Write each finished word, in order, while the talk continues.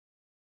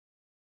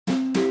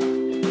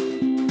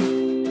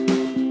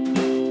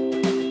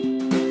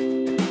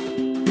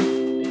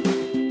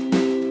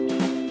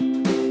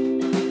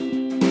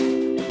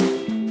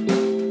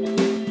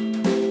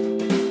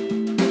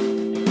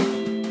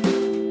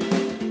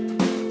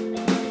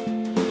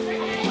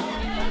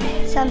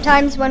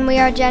Sometimes when we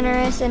are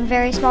generous in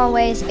very small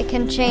ways, it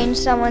can change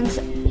someone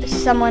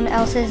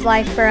else's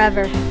life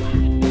forever.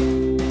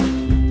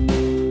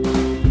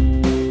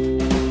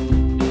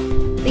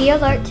 Be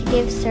alert to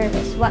give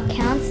service. What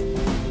counts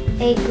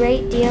a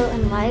great deal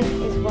in life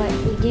is what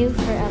we do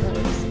for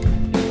others.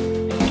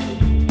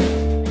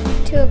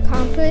 To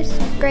accomplish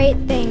great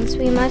things,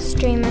 we must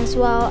dream as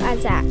well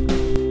as act.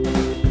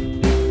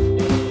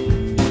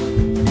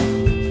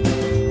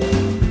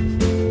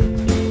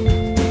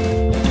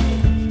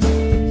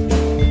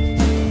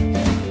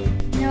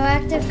 No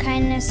act of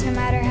kindness, no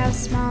matter how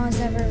small, is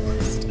ever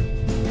wasted.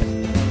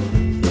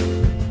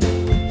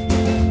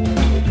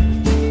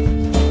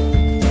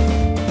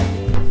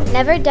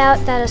 Never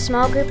doubt that a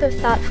small group of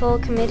thoughtful,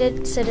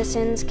 committed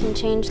citizens can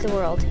change the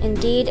world.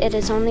 Indeed, it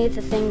is only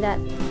the thing that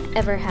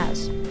ever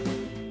has.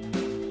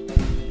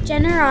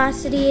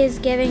 Generosity is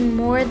giving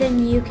more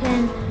than you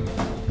can,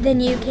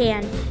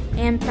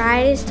 and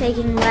pride is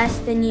taking less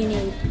than you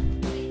need.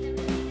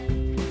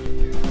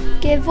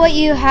 Give what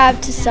you have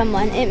to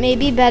someone. It may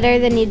be better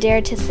than you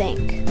dare to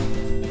think.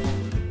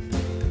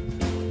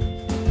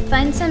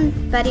 Find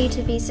somebody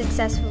to be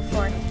successful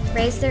for.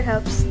 Raise their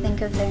hopes,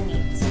 think of their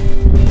needs.